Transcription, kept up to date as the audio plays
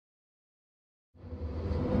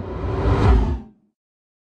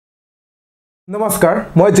নমস্কাৰ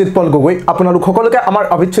মই জিতপল গগৈ আপোনালোক সকলোকে আমাৰ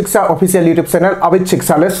অভিত শিক্ষা অফিচিয়েল ইউটিউব চেনেল অভিত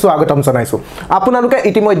শিক্ষালৈ স্বাগতম জনাইছো আপোনালোকে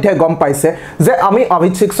ইতিমধ্যে গম পাইছে যে আমি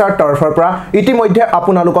অভিত শিক্ষাৰ তৰফৰ পৰা ইতিমধ্যে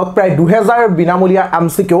আপোনালোকক প্ৰায় 2000 বিনামূলীয়া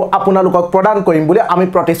MCQ আপোনালোকক প্ৰদান কৰিম বুলি আমি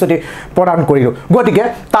প্ৰতিশ্ৰুতি প্ৰদান কৰিলো গতিকে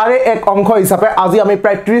তাৰে এক অংশ হিচাপে আজি আমি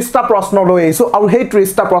প্ৰায় 30টা প্ৰশ্ন লৈ আহিছো আৰু সেই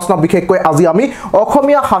 30টা প্ৰশ্ন বিশেষকৈ আজি আমি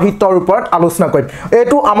অসমীয়া সাহিত্যৰ ওপৰত আলোচনা কৰিম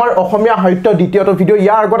এটো আমাৰ অসমীয়া সাহিত্য দ্বিতীয়টো ভিডিও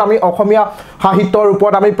ইয়াৰ আগত আমি অসমীয়া সাহিত্যৰ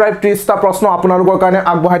ওপৰত আমি প্ৰায় 30টা প্ৰশ্ন আপোনালোকৰ কাৰণে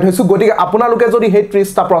আগবঢ়াই থৈছো গতিকে আপোনালোকে যদি সেই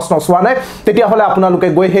 30টা প্ৰশ্ন চোৱা নাই তেতিয়া হলে আপোনালোকে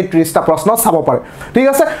গৈ সেই 30টা প্ৰশ্ন চাব পাৰে ঠিক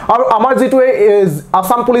আছে আৰু আমাৰ যেটো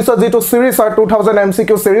আসাম পুলিচৰ যেটো সিৰিজ হয় 2000 MCQ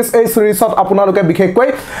সিৰিজ এই সিৰিজত আপোনালোকে বিশেষকৈ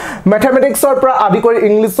ম্যাথমেটিক্সৰ পৰা আদি কৰি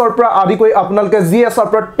ইংলিছৰ পৰা আদি কৰি আপোনালোকে জিএছৰ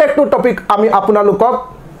প্ৰত্যেকটো টপিক আমি আপোনালোকক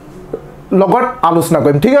লগত আলোচনা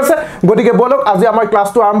কৰিম ঠিক আছে গতিকে বলক আজি আমাৰ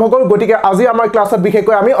ক্লাসটো আৰম্ভ কৰো গতিকে আজি আমাৰ ক্লাছত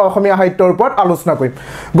বিশেষকৈ আমি অসমীয়া সাহিত্যৰ ওপৰত আলোচনা কৰিম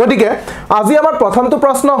গতিকে আজি আমাৰ প্ৰথমটো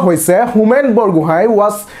প্ৰশ্ন হৈছে হোমেন বৰগোহাঁই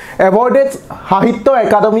was awarded সাহিত্য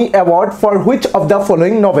academy award for which of the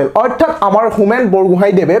following novel অৰ্থাৎ আমাৰ হোমেন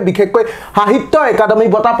বৰগোহাঁই দেৱে বিশেষকৈ সাহিত্য একাডেমি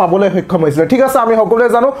বঁটা পাবলৈ সক্ষম হৈছিল ঠিক আছে আমি সকলোৱে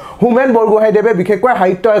জানো হোমেন বৰগোহাঁই দেৱে বিশেষকৈ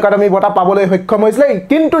সাহিত্য একাডেমি বঁটা পাবলৈ সক্ষম হৈছিল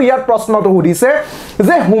কিন্তু ইয়াত প্ৰশ্নটো সুধিছে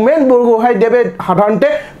যে হোমেন বৰগোহাঁই দেৱে সাধাৰণতে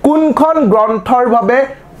কোনখন গ্ৰন্থৰ বাবে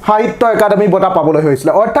সাহিত্য একাডেমি বঁটা পাবলৈ হৈছিল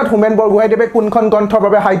অৰ্থাৎ হোমেন বৰগোহাঁই দেৱে কোনখন গ্ৰন্থৰ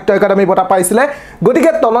বাবে সাহিত্য একাডেমি বঁটা পাইছিল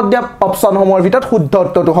গতিকে তলত দিয়া অপচনসমূহৰ ভিতৰত শুদ্ধ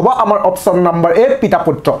উত্তৰটো হ'ব আমাৰ অপচন নম্বৰ এ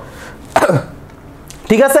পিতাপুত্ৰ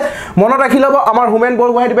ঠিক আছে মনত ৰাখি লব আমাৰ হোমেন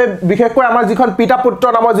বৰগোহাঁই দেৱে বিশেষকৈ আমাৰ যিখন পিতাপুত্ৰ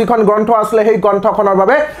নামৰ যিখন গ্ৰন্থ আছিল সেই গ্ৰন্থখনৰ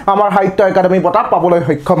বাবে আমাৰ সাহিত্য একাডেমি বঁটা পাবলৈ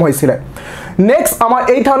সক্ষম হৈছিল next আমাৰ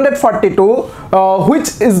 842 which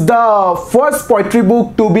is the first poetry book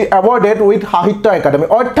to be awarded with সাহিত্য একাডেমি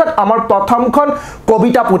অৰ্থাৎ আমাৰ প্ৰথমখন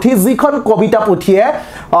কবিতা পুথি যিখন কবিতা পুথিয়ে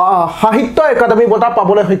সাহিত্য একাডেমি বঁটা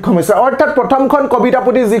পাবলৈ সক্ষম হৈছে অৰ্থাৎ প্ৰথমখন কবিতা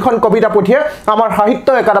পুথি যিখন কবিতা পুথিয়ে আমাৰ সাহিত্য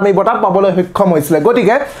একাডেমি বঁটা পাবলৈ সক্ষম হৈছিল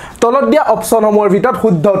গতিকে তলত দিয়া অপচনসমূহৰ ভিতৰত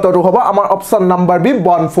শুদ্ধ উত্তৰটো হ'ব আমাৰ অপচন নম্বৰ বি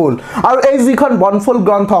বনফুল আৰু এই যিখন বনফুল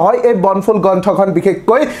গ্ৰন্থ হয় এই বনফুল গ্ৰন্থখন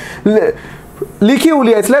বিশেষকৈ লিখি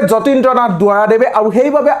উলিয়াইছিলে যতীন্দ্ৰনাথ দুৱৰাদেৱে আৰু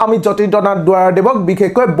সেইভাবে আমি যতীন্দ্ৰনাথ দুৱৰাদেৱক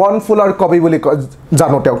বিশেষকৈ বনফুলৰ কবি বুলি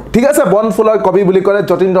জানো তেওঁ ঠিক আছে বনফুলৰ কবি বুলি ক'লে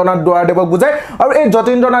যতীন্দ্ৰনাথ দুৱৰাদেৱক বুজায় আৰু এই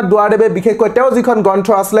যতীন্দ্ৰনাথ দুৱৰাদেৱে বিশেষকৈ তেওঁ যিখন গ্ৰন্থ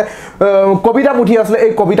আছিল কবিতা পুথি আছিল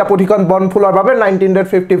এই কবিতা পুথিখন বনফুলৰ বাবে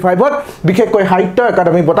 1955 ত বিশেষকৈ সাহিত্য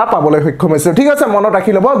একাডেমি বঁটা পাবলৈ সক্ষম হৈছিল ঠিক আছে মনত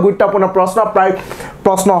ৰাখি লব গুৰুত্বপূৰ্ণ প্ৰশ্ন প্ৰায়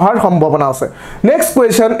প্ৰশ্ন অহাৰ সম্ভাৱনা আছে next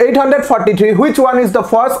question 843 which one is the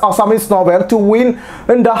first Assamese novel to win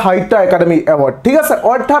in the সাহিত্য একাডেমি award ঠিক আছে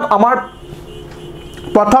অৰ্থাৎ আমাৰ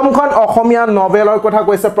প্ৰথমখন অসমীয়া নভেলৰ কথা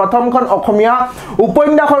কৈছে প্ৰথমখন অসমীয়া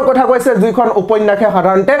উপন্যাসৰ কথা কৈছে যিখন উপন্যাসে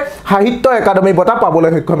সাধাৰণতে সাহিত্য একাডেমি বঁটা পাবলৈ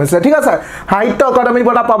সক্ষম হৈছে ঠিক আছে সাহিত্য একাডেমি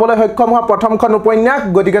বঁটা পাবলৈ সক্ষম হোৱা প্ৰথমখন উপন্যাস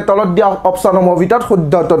গতিকে তলত দিয়া অপচনসমূহৰ ভিতৰত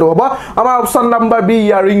শুদ্ধ উত্তৰটো হ'ব আমাৰ অপচন নম্বৰ বি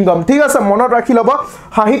ইয়াৰিংগম ঠিক আছে মনত ৰাখি ল'ব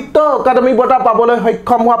সাহিত্য একাডেমি বঁটা পাবলৈ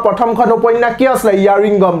সক্ষম হোৱা প্ৰথমখন উপন্যাস কি আছিল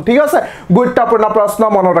ইয়াৰিংগম ঠিক আছে গুৰুত্বপূৰ্ণ প্ৰশ্ন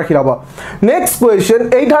মনত ৰাখি ল'ব next question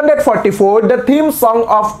 844 the theme song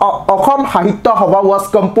of Assam সাহিত্য সভা was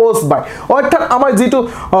composed by অৰ্থাৎ আমাৰ যেটো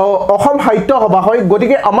অসম সাহিত্য সভা হয়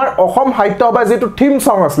গতিকে আমাৰ অসম সাহিত্য সভা যেটো থিম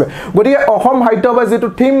সং আছিল গতিকে অসম সাহিত্য সভা যেটো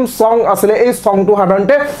থিম সং আছিল এই সংটো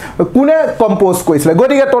সাধাৰণতে কোনে কম্পোজ কৰিছিল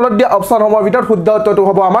গতিকে তলত দিয়া অপচনসমূহৰ ভিতৰত শুদ্ধ উত্তৰটো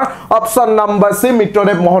হ'ব আমাৰ অপচন নম্বৰ সি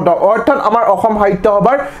মিত্ৰদেৱ মহন্ত অৰ্থাৎ আমাৰ অসম সাহিত্য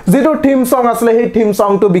সভাৰ যেটো থিম সং আছিল সেই থিম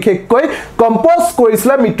সংটো বিশেষকৈ কম্পোজ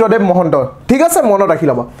কৰিছিল মিত্ৰদেৱ মহন্ত ঠিক আছে মনত ৰাখি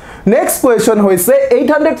ল'ব নেক্সট কোৱেশ্চন হৈছে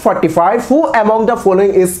 845 who among the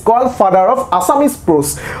following is called father of Assamese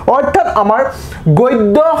prose অৰ্থাৎ আমাৰ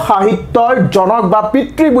গদ্য সাহিত্যৰ জনক বা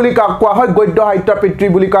পিতৃ বুলি কোৱা হয় গদ্য সাহিত্যৰ পিতৃ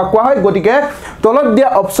বুলি কোৱা হয় গতিকে তলত দিয়া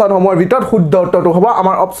অপচনসমূহৰ ভিতৰত শুদ্ধ উত্তৰটো হ'ব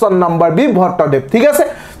আমাৰ অপচন নম্বৰ বি ভট্টদেৱ ঠিক আছে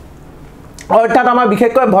অৰ্থাৎ আমাৰ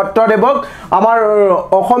বিশেষকৈ ভট্টদেৱক আমাৰ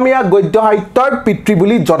অসমীয়া গদ্য সাহিত্যৰ পিতৃ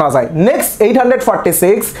বুলি জনা যায় next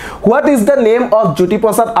 846 what is the name of Jyoti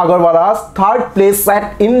Prasad Agarwala's third place set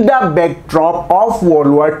in the backdrop of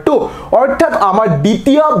World War II অৰ্থাৎ আমাৰ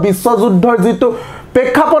দ্বিতীয় বিশ্বযুদ্ধৰ যেটো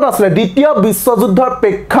প্ৰেক্ষাপট আছিল দ্বিতীয় বিশ্বযুদ্ধৰ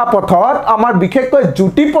প্ৰেক্ষাপটত আমাৰ বিশেষকৈ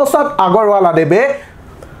জ্যোতি প্ৰসাদ আগৰৱালা দেৱে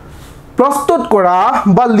প্ৰস্তুত কৰা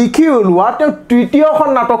বা লিখি উলোৱা তেওঁ তৃতীয়খন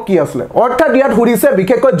নাটক কি আছিল অৰ্থাৎ ইয়াত সুধিছে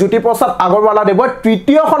বিশেষকৈ জ্যোতি প্ৰসাদ আগৰৱালা দেৱৰ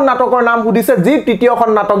তৃতীয়খন নাটকৰ নাম সুধিছে যি তৃতীয়খন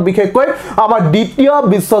নাটক বিশেষকৈ আমাৰ দ্বিতীয়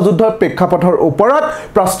বিশ্বযুদ্ধৰ প্ৰেক্ষাপটৰ ওপৰত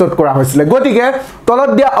প্ৰস্তুত কৰা হৈছিল গতিকে তলত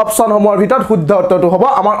দিয়া অপচনসমূহৰ ভিতৰত শুদ্ধ উত্তৰটো হ'ব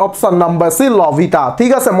আমাৰ অপচন নম্বৰ সি লভিতা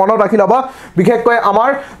ঠিক আছে মনত ৰাখি ল'ব বিশেষকৈ আমাৰ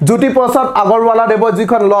জ্যোতি প্ৰসাদ আগৰৱালা দেৱৰ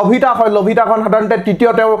যিখন লভিতা হয় লভিতাখন সাধাৰণতে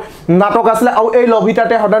তৃতীয় তেওঁ নাটক আছিল আৰু এই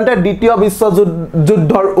লভিতাতে সাধাৰণতে দ্বিতীয়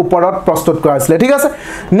বিশ্বযুদ্ধৰ ওপৰত প্ৰস্তুত কৰা হৈছিল ঠিক আছে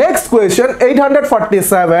next question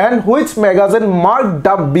 847 which magazine marked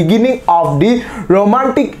the beginning of the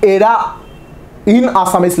romantic era in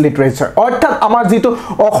Assamese literature অর্থাৎ আমার যেটো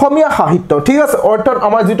অসমীয়া সাহিত্য ঠিক আছে অর্থাৎ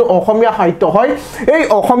আমার যেটো অসমীয়া সাহিত্য হয় এই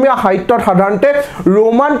অসমীয়া সাহিত্যত সাধাৰণতে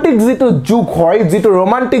ৰোমান্টিক যেটো যুগ হয় যেটো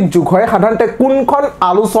ৰোমান্টিক যুগ হয় সাধাৰণতে কোনখন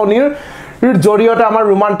আলোচনীৰ জৰিয়তে আমাৰ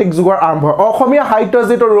ৰোমান্টিক যুগৰ আৰম্ভ হয় অসমীয়া সাহিত্যৰ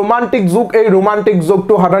যেটো ৰোমান্টিক যুগ এই ৰোমান্টিক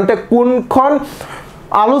যুগটো সাধাৰণতে কোনখন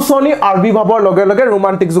আলোচনী আবিৰ্ভাৱৰ লগে লগে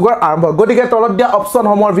ৰোমান্টিক যুগৰ আৰম্ভ গটিকে তলত দিয়া অপচন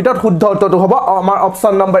সমূহৰ ভিতৰত শুদ্ধ উত্তৰটো হ'ব আমাৰ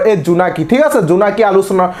অপচন নম্বৰ এ জোনাকি ঠিক আছে জোনাকি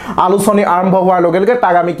আলোচনী আৰম্ভ হোৱাৰ লগে লগে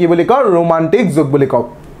তাক আমি কি বুলি কওঁ রোমান্টিক যুগ বুলি কওঁ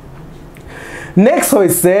Next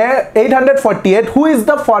hoise 848 who is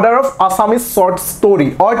the father of Assamese short story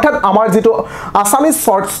অর্থাৎ আমার যেটো Assamese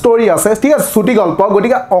short story আছে ঠিক আছে ছুটি গল্প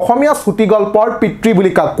গটিকে অসমীয়া ছুটি গল্পৰ পিতৃ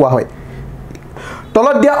বুলি কাক কোৱা হয়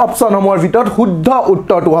তলত দিয়া অপচন সমূহৰ ভিতৰত শুদ্ধ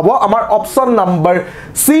উত্তৰটো হ'ব আমাৰ অপচন নম্বৰ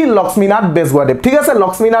সি লক্ষ্মীনাথ বেজবৰুৱাদেৱ ঠিক আছে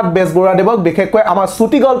লক্ষ্মীনাথ বেজবৰুৱাদেৱক বিশেষকৈ আমাৰ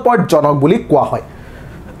ছুটি গল্পৰ জনক বুলি কোৱা হয়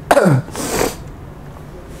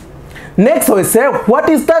Next hoise what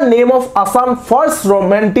is the name of Assam first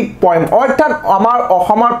romantic poem অর্থাৎ আমাৰ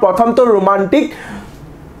অসমৰ প্ৰথমটো romantic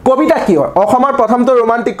কবিতা কি হয় অসমৰ প্ৰথমটো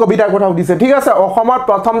romantic কবিতাৰ কথা উঠিছে ঠিক আছে অসমৰ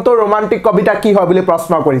প্ৰথমটো romantic কবিতা কি হয় বুলি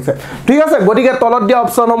প্ৰশ্ন কৰিছে ঠিক আছে গটিকে তলত দিয়া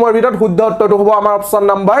অপচনসমূহৰ ভিতৰত শুদ্ধ উত্তৰটো হ'ব আমাৰ অপচন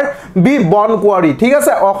নম্বৰ বি বনকুৱাৰী ঠিক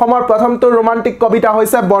আছে অসমৰ প্ৰথমটো romantic কবিতা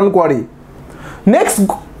হৈছে বনকুৱাৰী নেক্সট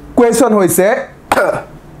কোৱেশ্চন হৈছে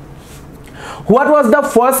What was the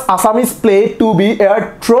first Assamese play to be aired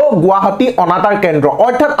through Guwahati Onatar Kendra?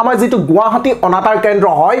 অর্থাৎ আমাৰ যেটো গুৱাহাটী অনাতাৰ কেন্দ্ৰ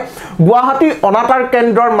হয় গুৱাহাটী অনাতাৰ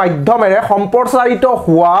কেন্দ্ৰৰ মাধ্যমেৰে সম্প্ৰচাৰিত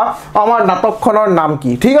হোৱা আমাৰ নাটকখনৰ নাম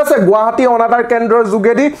কি ঠিক আছে গুৱাহাটী অনাতাৰ কেন্দ্ৰৰ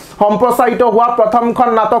যোগেদি সম্প্ৰচাৰিত হোৱা প্ৰথমখন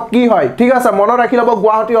নাটক কি হয় ঠিক আছে মনত ৰাখি লব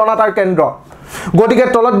গুৱাহাটী অনাতাৰ কেন্দ্ৰ গটিকে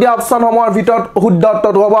তলত দিয়া অপচন সমূহৰ ভিতৰত শুদ্ধ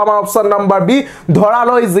উত্তৰটো হ'ব আমাৰ অপচন নম্বৰ বি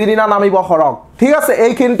ধৰালৈ যিদিনা নামিব সৰগ ঠিক আছে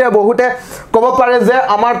এইখিনতে বহুতে ক'ব পাৰে যে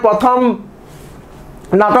আমাৰ প্ৰথম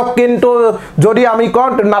নাটক কিন্তু যদি আমি কওঁ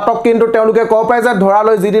নাটক কিন্তু তেওঁলোকে ক'ব পাৰে যে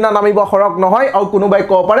ধৰালৈ যিদিনা নামিব সৰক নহয় আৰু কোনোবাই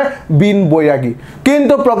ক'ব পাৰে বিন বৈৰাগী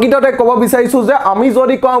কিন্তু প্ৰকৃততে ক'ব বিচাৰিছো যে আমি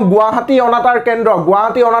যদি কওঁ গুৱাহাটী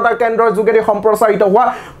অনাতাৰ কেন্দ্ৰৰ যোগেদি সম্প্ৰচাৰিত হোৱা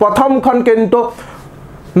প্ৰথমখন কিন্তু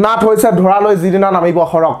নাট হৈছে ধৰালৈ যিদিনা নামিব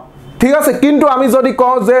সৰক ঠিক আছে কিন্তু আমি যদি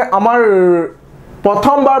কওঁ যে আমাৰ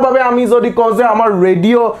প্ৰথমবাৰ বাবে আমি যদি কওঁ যে আমাৰ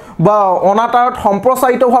ৰেডিও বা অনাতাৰত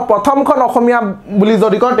সম্প্ৰচাৰিত হোৱা প্ৰথমখন অসমীয়া বুলি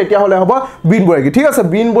যদি কওঁ তেতিয়া হলে হ'ব বিন বৈৰাগী ঠিক আছে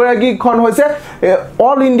বিন বৈৰাগীখন হৈছে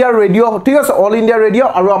অল ইণ্ডিয়া ৰেডিও ঠিক আছে অল ইণ্ডিয়া ৰেডিও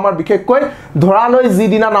আৰু আমাৰ বিশেষকৈ ধৰালৈ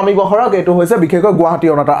যিদিনা নামিব সৰক এটো হৈছে বিশেষকৈ গুৱাহাটী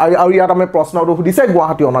অনাতাৰ আৰু ইয়াত আমি প্ৰশ্নটো সুধিছে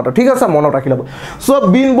গুৱাহাটী অনাতাৰ ঠিক আছে মনত ৰাখি লব সো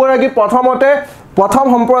বিন বৈৰাগী প্ৰথম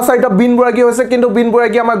সম্প্ৰচাৰিত বিন বৈৰাগী হৈছে কিন্তু বিন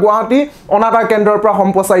বৈৰাগী আমাৰ গুৱাহাটী অনাতাৰ কেন্দ্ৰৰ পৰা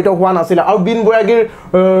সম্প্ৰচাৰিত হোৱা নাছিল আৰু বিন বৈৰাগীৰ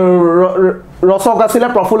ৰচক আছিল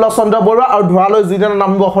প্ৰফুল্ল চন্দ্ৰ বৰুৱা আৰু ধৰালৈ যিদিনা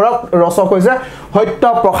নামিব সৰক ৰচক হৈছে সত্য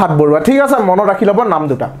প্ৰসাদ বৰুৱা ঠিক আছে মনত ৰাখি লব নাম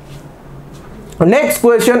দুটা Next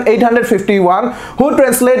question 851 who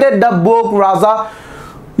translated the book Raja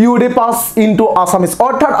Oedipus into Assamese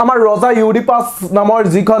অর্থাৎ আমাৰ ৰজা ইউডিপাছ নামৰ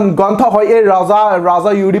যিখন গ্ৰন্থ হয় এই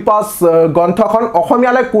ৰাজা ইউডিপাছ গ্ৰন্থখন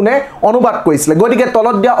অসমীয়ালৈ কোনে অনুবাদ কৰিছিল গটিকে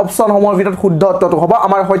তলত দিয়া অপচন সমূহৰ ভিতৰত শুদ্ধ উত্তৰটো হ'ব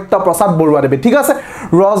আমাৰ সত্য প্ৰসাদ বৰুৱাদেৱে ঠিক আছে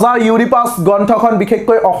ৰজা ইউডিপাছ গ্ৰন্থখন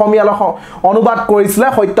বিশেষকৈ অসমীয়ালৈ অনুবাদ কৰিছিল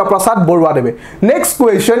সত্য প্ৰসাদ বৰুৱাদেৱে next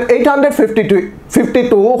question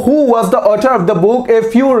 852 who was the author of the book A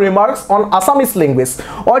Few Remarks on Assamese Language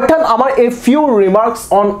অৰ্থাৎ আমাৰ A Few Remarks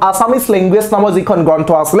on Assamese Language নামৰ যিখন গ্ৰন্থ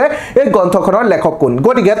আসলে এই গ্ৰন্থখনৰ লেখক কোন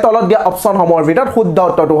গটিকে তলত দিয়া অপচন সমূহৰ ভিতৰত শুদ্ধ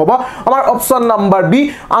উত্তৰটো হ'ব আমাৰ option number B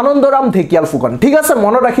Anandaram Dhekial Phukan ঠিক আছে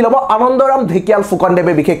মনত ৰাখি লব আনন্দৰাম ঢেকিয়াল ফুকন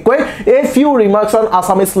দেৱে বিশেষকৈ A Few Remarks on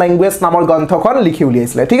Assamese Language নামৰ গ্ৰন্থখন লিখি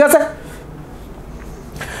উলিয়াইছিল ঠিক আছে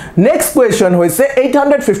Next question hoise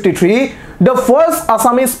 853 the first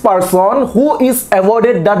Assamese person who is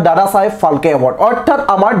awarded the Dada Saheb Phalke award অর্থাৎ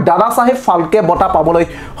আমাৰ Dada Saheb Phalke বঁটা পাবলৈ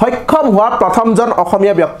সক্ষম হোৱা প্ৰথমজন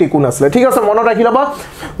অসমীয়া ব্যক্তি কোন আছিল ঠিক আছে মনত ৰাখি লব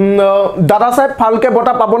Dada Saheb Phalke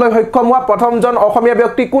বঁটা পাবলৈ সক্ষম হোৱা প্ৰথমজন অসমীয়া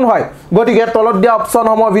ব্যক্তি কোন হয় গটিকে তলত দিয়া অপচন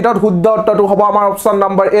সমূহৰ ভিতৰত শুদ্ধ উত্তৰটো হ'ব আমাৰ অপচন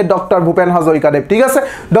নম্বৰ এ ডক্টৰ ভূপেন হাজৰিকাদেৱ ঠিক আছে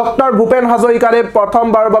ডক্টৰ ভূপেন হাজৰিকাদেৱ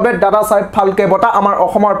প্ৰথমবাৰৰ বাবে Dada Saheb Phalke বঁটা আমাৰ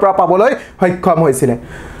অসমৰ পৰা পাবলৈ সক্ষম হৈছিল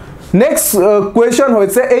Next question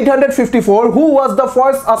hoise 854 who was the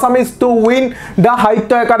first Assamese to win the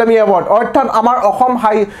Sahitya Academy Award অর্থাৎ আমাৰ অসম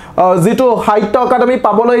যেটো সাহিত্য একাডেমি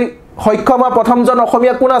পাবলৈ সক্ষম হোৱা প্ৰথমজন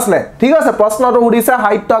অসমীয়া কোন আছিল ঠিক আছে প্ৰশ্নটো সুধিছে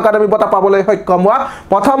সাহিত্য একাডেমি বঁটা পাবলৈ সক্ষম হোৱা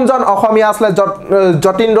প্ৰথমজন অসমীয়া আছিল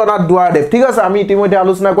যতীন্দ্ৰনাথ দুৱাৰদেৱ ঠিক আছে আমি ইতিমধ্যে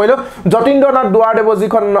আলোচনা কৰিলো যতীন্দ্ৰনাথ দুৱাৰদেৱ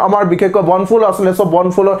যিখন আমাৰ বিশেষকৈ বনফুল আছিল সো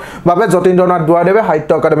বনফুলৰ বাবে যতীন্দ্ৰনাথ দুৱাৰদেৱে সাহিত্য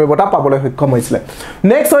একাডেমি বঁটা পাবলৈ সক্ষম হৈছিল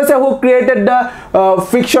নেক্সট হৈছে who created the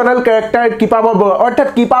fictional character কিপাবৰ Barua অৰ্থাৎ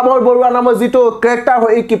কিপাবৰ বৰুৱা নামৰ যিটো ক্যাৰেক্টাৰ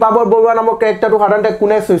হয় এই কিপাবৰ বৰুৱা নামৰ ক্যাৰেক্টাৰটো সাধাৰণতে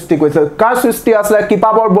কোনে সৃষ্টি কৰিছিল কাৰ সৃষ্টি আছিল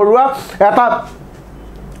কিপাবৰ বৰুৱা এটা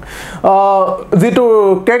যেটো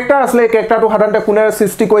ক্যাৰেক্টাৰ আসলে ক্যাৰেক্টাৰটো সাধাৰণতে কোনে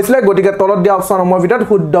সৃষ্টি কৰিছিলে গতিকে তলত দিয়া অপচনসমূহৰ ভিতৰত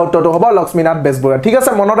শুদ্ধ উত্তৰটো হ'ব লক্ষ্মীনাথ বেজবৰুৱা ঠিক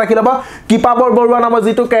আছে মনত ৰাখি ল'বা কিপাবৰ বৰুৱা নামৰ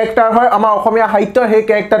যেটো ক্যাৰেক্টাৰ হয় আমাৰ অসমীয়া সাহিত্যৰ সেই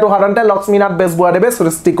ক্যাৰেক্টাৰটো সাধাৰণতে লক্ষ্মীনাথ বেজবৰুৱাদেৱে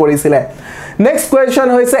সৃষ্টি কৰিছিলে নেক্সট কোৱেশ্চন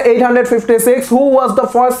হৈছে 856 who was the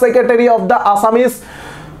first secretary of the Assamese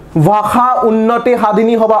ভাষা উন্নতি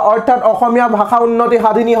সাধিনী সভা অৰ্থাৎ অসমীয়া ভাষা উন্নতি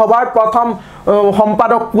সাধিনী সভাৰ প্ৰথম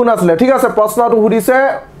সম্পাদক কোন আছিল ঠিক আছে প্ৰশ্নটো সুধিছে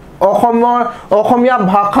অসমীয়া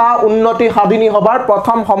ভাষা উন্নতি সাধিনী সভাৰ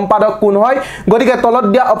প্ৰথম সম্পাদক কোন হয় গতিকে তলত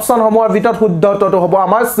দিয়া অপচনসমূহৰ ভিতৰত শুদ্ধ উত্তৰটো হ'ব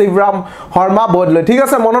আমাৰ শিৱৰাম শৰ্মা বৰদলৈ ঠিক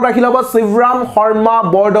আছে মনত ৰাখি ল'ব শিৱৰাম শৰ্মা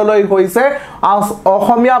বৰদলৈ হৈছে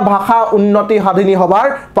অসমীয়া ভাষা উন্নতি সাধিনী সভাৰ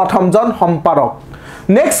প্ৰথমজন সম্পাদক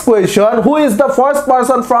Next question, who is the first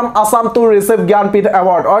person from Assam to receive Gyanpith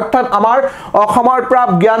Award? অৰ্থাৎ আমাৰ অসমৰ পৰা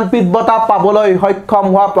জ্ঞানপীঠ বঁটা পাবলৈ সক্ষম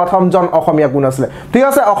হোৱা প্ৰথমজন অসমীয়া কোন আছিল ঠিক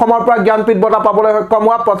আছে অসমৰ পৰা জ্ঞানপীঠ বঁটা পাবলৈ সক্ষম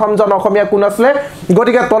হোৱা প্ৰথমজন অসমীয়া কোন আছিল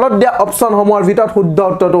গতিকে তলত দিয়া অপচনসমূহৰ ভিতৰত শুদ্ধ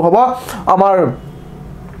উত্তৰটো হ'ব আমাৰ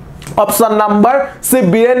অপশন নাম্বাৰ সি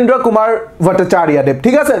বীৰেন্দ্ৰ কুমাৰ ভট্টাচাৰ্য দেব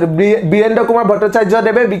ঠিক আছে বীৰেন্দ্ৰ কুমাৰ ভট্টাচাৰ্য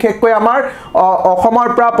দেবে বিশেষকৈ আমাৰ অসমৰ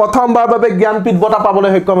পৰা প্ৰথমবাৰ বাবে জ্ঞানপীঠ বঁটা পাবলৈ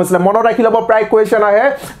সক্ষম হৈছিল মনত ৰাখি ল'ব প্ৰায় কোৱেশ্চন আহে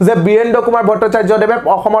যে বীৰেন্দ্ৰ কুমাৰ ভট্টাচাৰ্য দেৱে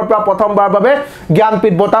অসমৰ পৰা প্ৰথমবাৰ বাবে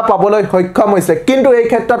জ্ঞানপীঠ বঁটা পাবলৈ সক্ষম হৈছে কিন্তু এই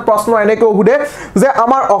ক্ষেত্ৰত প্ৰশ্ন এনেকৈ সুধে যে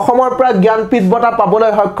আমাৰ অসমৰ পৰা জ্ঞানপীঠ বঁটা পাবলৈ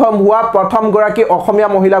সক্ষম হোৱা প্ৰথম গৰাকী অসমীয়া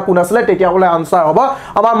মহিলা কোন আছিল তেতিয়া হ'লে আনসাৰ হ'ব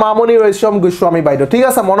আমাৰ মামনি ৰয়ছম গোস্বামী বাইদেউ ঠিক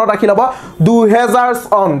আছে মনত ৰাখি ল'ব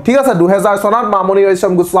 2000 অন ঠিক আছে 2000 চনত মামনি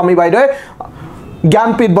ৰয়ছম গোস্বামী বাইদেউ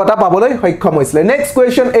জ্ঞানপীঠ বঁটা পাবলৈ সক্ষম হৈছিল next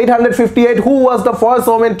question 858 who was the first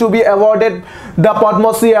woman to be awarded the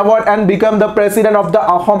Padma Shri award and become the president of the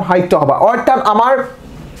Assam সাহিত্য সভা অৰ্থাৎ আমাৰ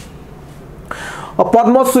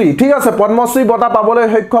পদ্মশ্ৰী ঠিক আছে পদ্মশ্ৰী বঁটা পাবলৈ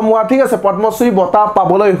সক্ষম হোৱা ঠিক আছে পদ্মশ্ৰী বঁটা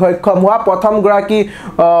পাবলৈ সক্ষম হোৱা প্ৰথম গৰাকী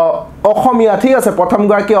অসমীয়া ঠিক আছে প্ৰথম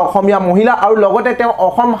গৰাকী অসমীয়া মহিলা আৰু লগতে তেওঁ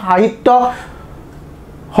অসম সাহিত্য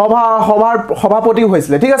সভাপতি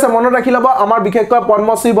হৈছিল ঠিক আছে মনত ৰাখি ল'ব আমাৰ বিশেষকৈ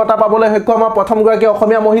পদ্মশ্ৰী বঁটা পাবলৈ সক্ষম হোৱা প্ৰথম গৰাকী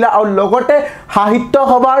অসমীয়া মহিলা আৰু লগতে সাহিত্য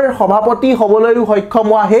সভাৰ সভাপতি হ'বলৈ সক্ষম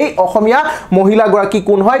হোৱা সেই অসমীয়া মহিলা গৰাকী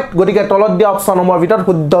কোন হয় গতিকে তলত দিয়া অপচনসমূহৰ ভিতৰত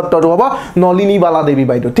শুদ্ধ উত্তৰটো হ'ব নলিনী বালা দেৱী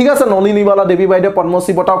বাইদেউ ঠিক আছে নলিনী বালা দেৱী বাইদেউ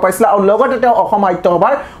পদ্মশ্ৰী বঁটা পাইছিল আৰু লগতে তেওঁ অসম সাহিত্য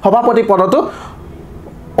সভাৰ সভাপতি পদটো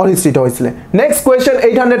অধিষ্ঠিত হৈছিল next question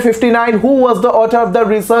 859 who was the author of the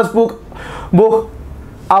research book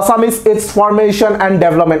Assamese its formation and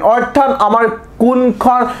development অৰ্থাৎ আমাৰ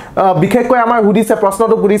কোনখন বিশেষকৈ আমাৰ সুধিছে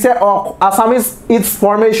প্ৰশ্নটো সুধিছে Assamese its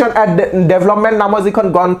formation and development নামৰ যিখন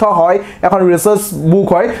গ্ৰন্থ হয় এখন ৰিসাৰ্চ বুক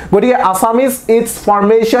হয় গতিকে Assamese its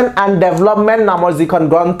formation and development নামৰ যিখন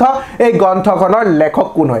গ্ৰন্থ এই গ্ৰন্থখনৰ লেখক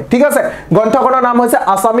কোন হয় ঠিক আছে গ্ৰন্থখনৰ নাম হৈছে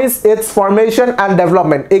Assamese its formation and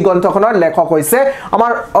development এই গ্ৰন্থখনৰ লেখক হৈছে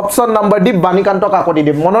আমাৰ অপচন নম্বৰ ডি বাণীকান্ত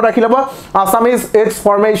কাকতিদেৱ মনত ৰাখি ল'ব Assamese its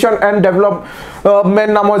formation and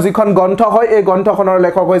development নামৰ যিখন গ্ৰন্থ হয় এই গ্ৰন্থখনৰ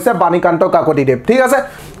লেখক হৈছে বাণীকান্ত কাকতিদেৱ ঠিক আছে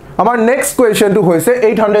আমাৰ নেক্সট কোৱেশ্চনটো হৈছে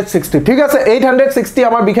 860 ঠিক আছে 860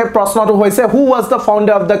 আমাৰ বিশেষ প্ৰশ্নটো হৈছে who was the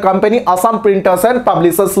founder of the company Assam Printers and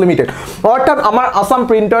Publishers Limited অৰ্থাৎ আমাৰ Assam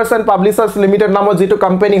Printers and Publishers Limited নামৰ যেটো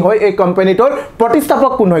কোম্পানী হয় এই কোম্পানীটোৰ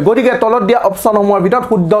প্ৰতিষ্ঠাপক কোন হয় গতিকে তলত দিয়া অপচনসমূহৰ ভিতৰত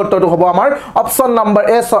শুদ্ধ উত্তৰটো হ'ব আমাৰ অপচন নম্বৰ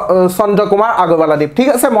এ চন্দ্ৰ কুমাৰ আগৰৱালা দেৱ ঠিক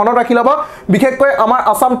আছে মনত ৰাখি ল'ব বিশেষকৈ আমাৰ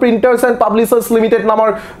Assam Printers and Publishers Limited নামৰ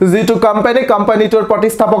যেটো কোম্পানীটোৰ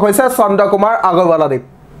প্ৰতিষ্ঠাপক হৈছে চন্দ্ৰ কুমাৰ আগৰৱালা দেৱ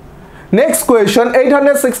Next question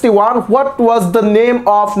 861 what was the name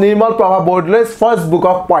of Nirmal Prabha Bordolai's first book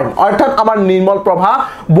of poem অৰ্থাৎ আমাৰ নিৰ্মল প্ৰভা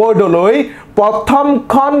বৰদলৈ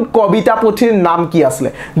প্ৰথমখন কবিতা পুথিৰ নাম কি আছিল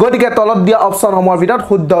গতিকে তলত দিয়া অপচনসমূহৰ ভিতৰত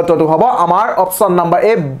শুদ্ধ উত্তৰটো হ'ব আমাৰ অপচন নম্বৰ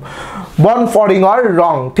এ বন ফৰিঙৰ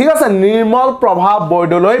ৰং ঠিক আছে নিৰ্মল প্ৰভা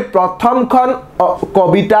বৰদলৈ প্ৰথমখন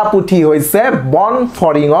কবিতা পুথি হৈছে বন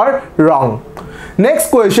ফৰিঙৰ ৰং Next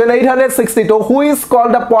question 862 who is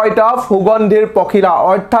called the poet of Hugandhir Pokhila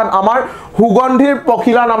অৰ্থাৎ আমাৰ হুগন্ধিৰ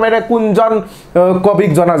পখিলা নামেৰে কোনজন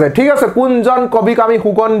কবিক জনা যায় ঠিক আছে কোনজন কবিক আমি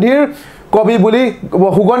হুগন্ধিৰ কবি বুলি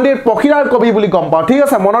হুগন্ধিৰ পখিলাৰ কবি বুলি গম পাওঁ ঠিক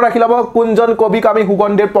আছে মনত ৰাখি ল'ব কোনজন কবিক আমি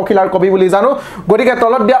হুগন্ধিৰ পখিলাৰ কবি বুলি জানো গতিকে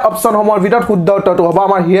তলত দিয়া অপচনসমূহৰ ভিতৰত শুদ্ধ উত্তৰটো হ'ব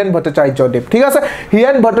আমাৰ হীৰেন ভট্টাচাৰ্য দেৱ ঠিক আছে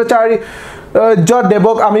হীৰেন ভট্টাচাৰ্য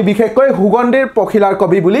দেৱক আমি বিশেষকৈ হুগন্ধিৰ পখিলাৰ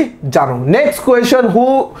কবি বুলি জানো next question who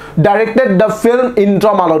directed the film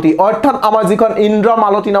Indramalati অৰ্থাৎ আমাৰ যিখন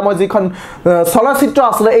ইন্দ্ৰমালতী নামৰ যিখন চলচ্চিত্ৰ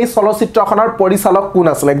আছিল এই চলচ্চিত্ৰখনৰ পৰিচালক কোন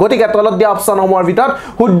আছিল গতিকে তলত দিয়া অপচনসমূহৰ ভিতৰত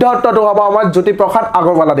শুদ্ধ উত্তৰটো হ'ব আমাৰ জ্যোতিপ্ৰসাদ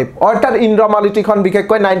আগৰৱালা দেৱ অৰ্থাৎ ইন্দ্ৰমালতীখন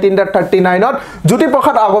বিশেষকৈ 1939ত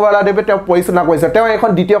জ্যোতিপ্ৰসাদ আগৰৱালা দেৱে তেওঁ পৰিচালনা কৰিছে তেওঁ এখন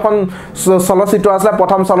দ্বিতীয়খন চলচ্চিত্ৰ আছিল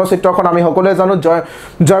প্ৰথম চলচ্চিত্ৰখন আমি সকলোৱে জানো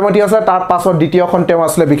জয়মতী আছে তাৰ পাছত দ্বিতীয়খন তেওঁ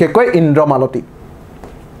আছিল বিশেষকৈ Indramalati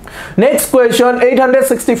Next question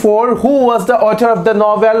 864 who was the author of the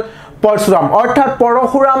novel Parshuram অৰ্থাৎ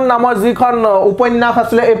পৰশুৰাম নামৰ যিখন উপন্যাস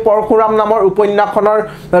আছিল এই পৰশুৰাম নামৰ উপন্যাসখনৰ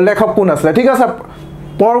লেখক কোন আছিল ঠিক আছে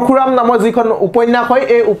পৰশুৰাম নামৰ যিখন উপন্যাস হয়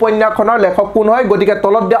এই উপন্যাসখনৰ লেখক কোন হয় গতিকে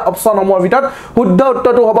তলত দিয়া অপচনসমূহৰ ভিতৰত শুদ্ধ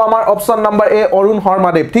উত্তৰটো হ'ব আমাৰ অপচন নম্বৰ এ অৰুণ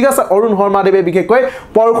শৰ্মাদেৱ ঠিক আছে অৰুণ শৰ্মাদেৱে বিশেষকৈ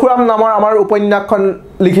পৰশুৰাম নামৰ আমাৰ উপন্যাসখন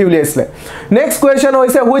লিখি উলিয়াইছিলে নেক্সট কোৱেশ্চন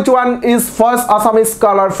হৈছে which one is first Assamese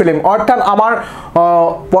colour film অৰ্থাৎ আমাৰ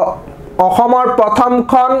অসমৰ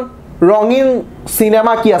প্ৰথমখন ৰঙীন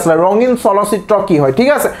সিনেমা কি আছে ৰঙীন চলচ্চিত্ৰ কি হয় ঠিক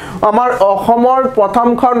আছে আমাৰ অসমৰ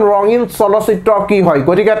প্ৰথমখন ৰঙীন চলচ্চিত্ৰ কি হয়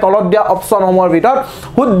গতিকে তলত দিয়া অপচনসমূহৰ ভিতৰত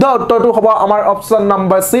শুদ্ধ উত্তৰটো হ'ব আমাৰ অপচন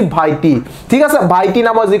নম্বৰ সি ভাইটি ঠিক আছে ভাইটি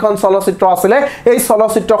নামৰ যিখন চলচ্চিত্ৰ আছিল এই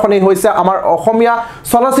চলচ্চিত্ৰখনি হৈছে আমাৰ অসমীয়া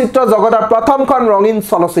চলচ্চিত্ৰ জগতৰ প্ৰথমখন ৰঙীন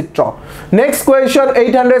চলচ্চিত্ৰ next question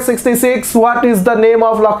 866 what is the name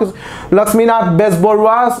of Lakshminath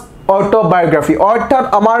বেজবৰুৱা's অটোবায়োগ্ৰাফি অৰ্থাৎ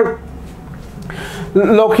আমাৰ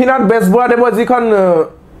লক্ষ্মীনাথ বেজবৰুৱাদেৱৰ যিখন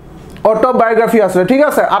অটোবায়োগ্ৰাফি আছে ঠিক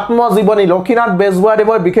আছে আত্মজীৱনী লক্ষ্মীনাথ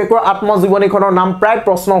বেজবৰুৱাদেৱৰ বিশেষকৈ আত্মজীৱনীখনৰ নাম প্ৰায়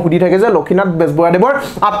প্ৰশ্ন সুধি থাকে যে লক্ষ্মীনাথ বেজবৰুৱাদেৱৰ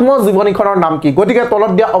আত্মজীৱনীখনৰ নাম কি গতিকে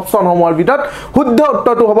তলত দিয়া অপচনসমূহৰ ভিতৰত শুদ্ধ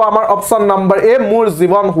উত্তৰটো হ'ব আমাৰ অপচন নম্বৰ এ মোৰ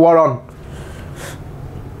জীৱন সোঁৱৰণ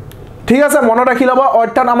ঠিক আছে মনত ৰাখি ল'ব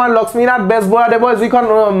অৰ্থাৎ আমাৰ লক্ষ্মীনাথ বেজবৰুৱাদেৱৰ যিখন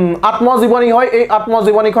আত্মজীৱনী হয় এই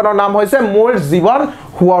আত্মজীৱনীখনৰ নাম হৈছে মোৰ জীৱন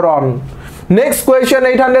সোঁৱৰণ Next question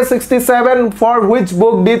 867 for which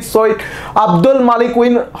book did Soid Abdul Malik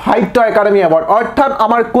win Sahitya Academy Award অর্থাৎ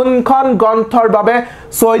আমার কোনখন গ্ৰন্থৰ বাবে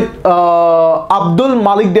Soid Abdul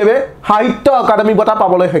Malik দেৱে সাহিত্য একাডেমি বঁটা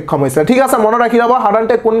পাবলৈ সক্ষম হৈছে ঠিক আছে মনত ৰাখি ল'ব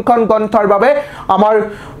সাধাৰণতে কোনখন গ্ৰন্থৰ বাবে আমাৰ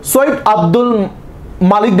Soid Abdul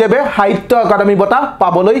মালিক দেৱে সাহিত্য একাডেমি বঁটা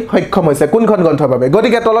পাবলৈ সক্ষম হৈছে কোনখন গ্ৰন্থৰ বাবে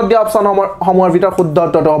গতিকে তলত দিয়া অপচনসমূহৰ ভিতৰত শুদ্ধ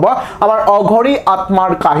উত্তৰটো হ'ব আমাৰ অঘৰী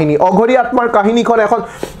আত্মাৰ কাহিনীখন এখন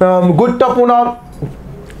গুৰুত্বপূৰ্ণ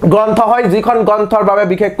গ্ৰন্থ হয় যিখন গ্ৰন্থৰ বাবে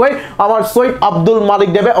বিশেষকৈ আমাৰ Soid Abdul Malik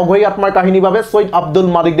দেৱে অঘৰী আত্মাৰ কাহিনীৰ বাবে Soid Abdul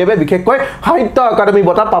Malik দেৱে বিশেষকৈ সাহিত্য একাডেমি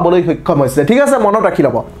বঁটা পাবলৈ সক্ষম হৈছে ঠিক আছে মনত ৰাখি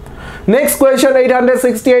ল'ব Next question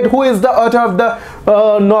 868 who is the author of the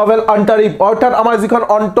novel Antarip অর্থাৎ আমাৰ যিখন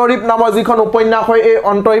অন্তৰীপ নামৰ যিখন উপন্যাস হয় এই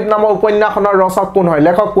অন্তৰীপ নামৰ উপন্যাসখনৰ ৰচক কোন হয়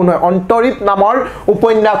লেখক কোন হয় অন্তৰীপ নামৰ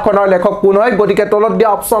উপন্যাসখনৰ লেখক কোন হয় গতিকে তলত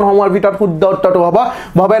দিয়া অপচনসমূহৰ ভিতৰত শুদ্ধ উত্তৰটো হ'ব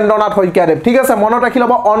ভৱেন্দ্ৰনাথ শইকীয়াদেৱ ঠিক আছে মনত ৰাখি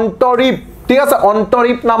ল'ব অন্তৰীপ ঠিক আছে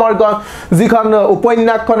অন্তৰীপ নামৰ যিখন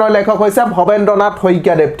উপন্যাসখনৰ লেখক হৈছে ভৱেন্দ্ৰনাথ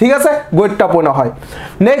শইকীয়াদেৱ ঠিক আছে গুৰুত্বপূৰ্ণ হয়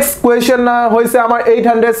নেক্সট কোৱেশ্চন হৈছে আমাৰ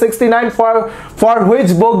 869 for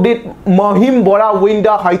which book did Mahim Bora win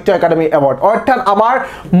the সাহিত্য একাডেমি এৱাৰ্ড অৰ্থাৎ আমাৰ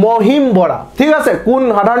মহিম বৰা ঠিক আছে কোন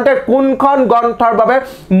সাধাৰণতে কোনখন গ্ৰন্থৰ বাবে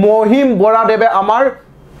মহিম বৰা দেৱে আমাৰ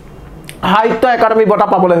সাহিত্য একাডেমি বঁটা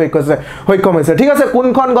পাবলৈ সক্ষম হৈছে ঠিক আছে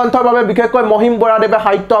কোনখন গ্ৰন্থৰ বাবে বিশেষকৈ মহিম বৰা দেৱে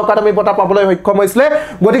সাহিত্য একাডেমি বঁটা পাবলৈ সক্ষম হৈছিল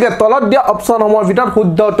গতিকে তলত দিয়া অপচনসমূহৰ ভিতৰত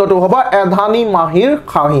শুদ্ধ উত্তৰটো হ'ব এধানী মাহিৰ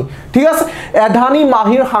খাহি ঠিক আছে এধানী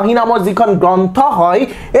মাহিৰ খাহি নামৰ যিখন গ্ৰন্থ হয়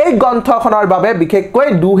এই গ্ৰন্থখনৰ বাবে বিশেষকৈ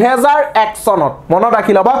 2001 চনত মনত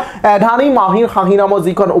ৰাখি ল'ব এধানী মাহিৰ খাহি নামৰ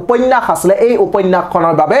যিখন উপন্যাস আছিল এই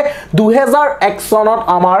উপন্যাসখনৰ বাবে 2001 চনত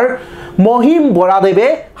আমাৰ মহিম বৰা দেৱে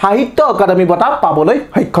সাহিত্য একাডেমি বঁটা পাবলৈ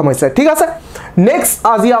সক্ষম হৈছে ঠিক আছে নেক্সট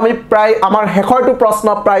আজি আমি প্ৰায় আমাৰ শেষৰটো প্ৰশ্ন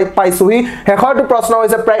প্ৰায় পাইছোহি শেষৰটো প্ৰশ্ন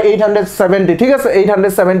হৈছে প্ৰায় 870 ঠিক আছে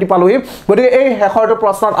 870 পালোহি গতিকে এই শেষৰটো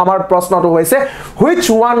প্ৰশ্নত আমাৰ প্ৰশ্নটো হৈছে which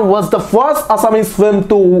one was the first Assamese film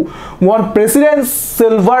to won president's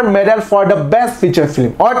silver medal for the best feature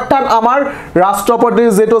film অৰ্থাৎ আমাৰ ৰাষ্ট্ৰপতিৰ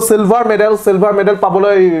যেটো silver medal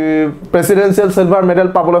পাবলৈ presidential silver medal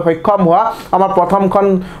পাবলৈ সক্ষম হোৱা আমাৰ প্ৰথমখন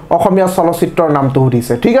অসমীয়া চলচ্চিত্ৰৰ নামটো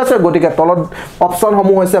সুধিছে ঠিক আছে গতিকে তলত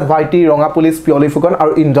অপচনসমূহ হৈছে ভাইটি ৰঙা পুলিচ পিয়লি ফুকন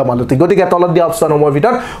আৰু ইন্দ্ৰমালতী গতিকে তলত দিয়া অপচনসমূহৰ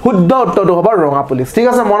ভিতৰত শুদ্ধ উত্তৰটো হ'ব ৰঙা পুলিচ ঠিক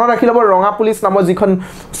আছে মনত ৰাখি ল'ব ৰঙা পুলিচ নামৰ যিখন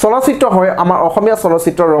চলচ্চিত্ৰ হয় আমাৰ অসমীয়া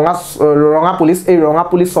চলচ্চিত্ৰ ৰঙা পুলিচ এই ৰঙা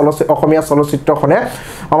পুলিচ অসমীয়া চলচ্চিত্ৰখনে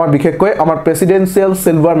আমাৰ বিশেষকৈ আমাৰ প্ৰেসিডেন্সিয়েল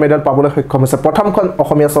সিলভাৰ মেডেল পাবলৈ সক্ষম হৈছে প্ৰথমখন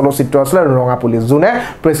অসমীয়া চলচ্চিত্ৰ আছিল ৰঙা পুলিচ যোনে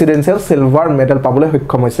প্ৰেসিডেন্সিয়েল সিলভাৰ মেডেল পাবলৈ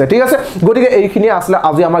সক্ষম হৈছে ঠিক আছে গতিকে এইখিনি আছিল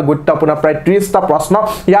আজি আমাৰ গুৰুত্বপূৰ্ণ প্ৰায় 30টা প্ৰশ্ন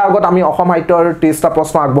ইয়াৰ আগত আমি অসম সাহিত্যৰ 30টা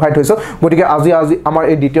প্ৰশ্ন আগবঢ়াই থৈছো গতিকে আজি আমাৰ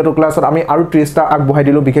এই দ্বিতীয়টো ক্লাছত আমি আৰু 30টা আগবঢ়াই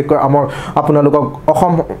দিলো বিশেষকৈ আমাৰ আপোনালোকক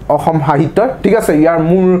অসম সাহিত্যৰ ঠিক আছে ইয়াৰ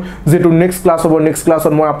মূল যেটো নেক্সট ক্লাছ হ'ব নেক্সট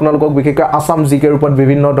ক্লাছত মই আপোনালোকক বিশেষকৈ আসাম জিকেৰ ওপৰত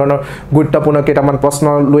বিভিন্ন ধৰণৰ গুৰুত্বপূৰ্ণ কেইটামান প্ৰশ্ন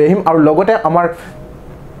লৈ আহিম আৰু লগতে আমাৰ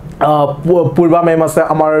পূৰ্বা মেম আছে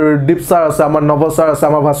আমাৰ দীপ স্যাৰ আছে আমাৰ নৱ স্যাৰ আছে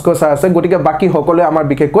আমাৰ ভাস্কৰ স্যাৰ আছে গতিকে বাকি সকলোৱে আমাৰ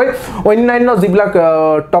বিশেষকৈ অন্যান্য যিবিলাক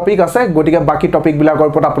টপিক আছে গতিকে বাকি টপিক বিলাকৰ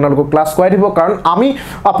ওপৰত আপোনালোকক ক্লাছ কৰাই দিব কাৰণ আমি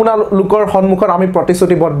আপোনালোকৰ সন্মুখত আমি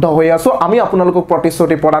প্ৰতিশ্ৰুতিবদ্ধ হৈ আছো আমি আপোনালোকক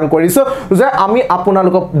প্ৰতিশ্ৰুতি প্ৰদান কৰিছো যে আমি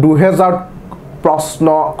আপোনালোকক প্ৰশ্ন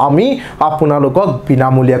আমি আপোনালোকক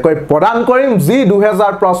বিনামূলীয়াকৈ প্ৰদান কৰিম যি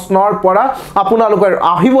 2000 প্ৰশ্নৰ পৰা আপোনালোকৰ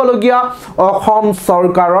আহিবলগীয়া অসম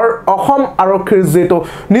চৰকাৰৰ অসম আৰক্ষীৰ যেটো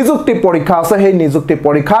নিযুক্তি পৰীক্ষা আছে সেই নিযুক্তি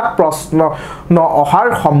পৰীক্ষাত প্ৰশ্ন অহাৰ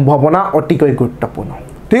সম্ভাৱনা অতিকৈ গুৰুত্বপূৰ্ণ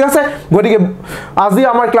ঠিক আছে গতিকে আজি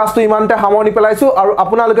আমাৰ ক্লাসটো ইমানতে সামৰণি পেলাইছো আৰু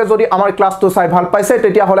আপোনালোকে যদি আমাৰ ক্লাসটো চাই ভাল পাইছে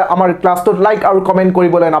তেতিয়া হলে আমাৰ ক্লাসটোত লাইক আৰু কমেন্ট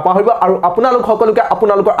কৰিবলৈ নাপাহৰিব আৰু আপোনালোক সকলোকে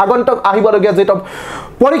আপোনালোকৰ আগন্তুক আহিবলগীয়া যেটো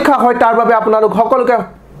পৰীক্ষা হয় তাৰ বাবে আপোনালোক সকলোকে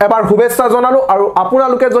এবাৰ শুভেচ্ছা জনালো আৰু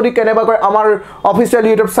আপোনালোকে যদি কেনেবাকৈ আমাৰ অফিচিয়েল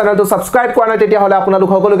ইউটিউব চেনেলটো সাবস্ক্ৰাইব কৰা নাই তেতিয়া হলে আপোনালোক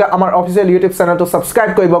সকলোকে আমাৰ অফিচিয়েল ইউটিউব চেনেলটো সাবস্ক্ৰাইব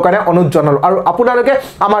কৰিব কাৰণে অনুৰোধ জনালো আৰু আপোনালোকে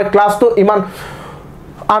আমাৰ ক্লাসটো ইমান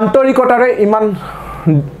আন্তৰিকতাৰে ইমান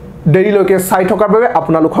দেৰিলৈকে চাই থকাৰ বাবে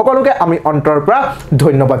আপোনালোক সকলোকে আমি অন্তৰৰ পৰা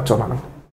ধন্যবাদ জনালো